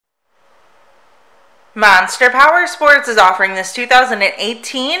Monster Powersports is offering this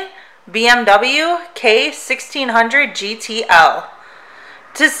 2018 BMW K 1600 GTL.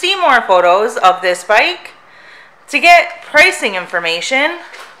 To see more photos of this bike, to get pricing information,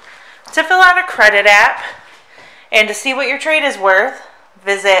 to fill out a credit app, and to see what your trade is worth,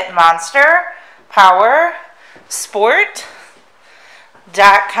 visit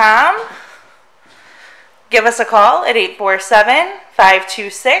monsterpowersport.com. Give us a call at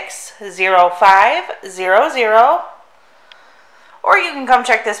 847-526-0500, or you can come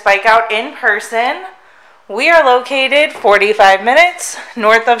check this bike out in person. We are located 45 minutes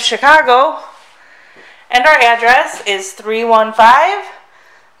north of Chicago, and our address is 315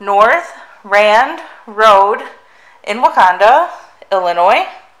 North Rand Road in Wauconda, Illinois.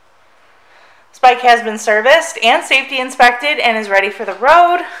 This bike has been serviced and safety inspected and is ready for the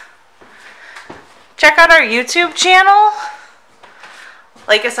road. Check out our YouTube channel,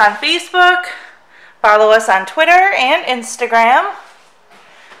 like us on Facebook, follow us on Twitter and Instagram.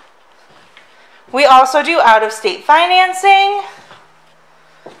 We also do out-of-state financing,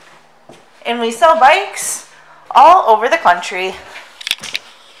 and we sell bikes all over the country.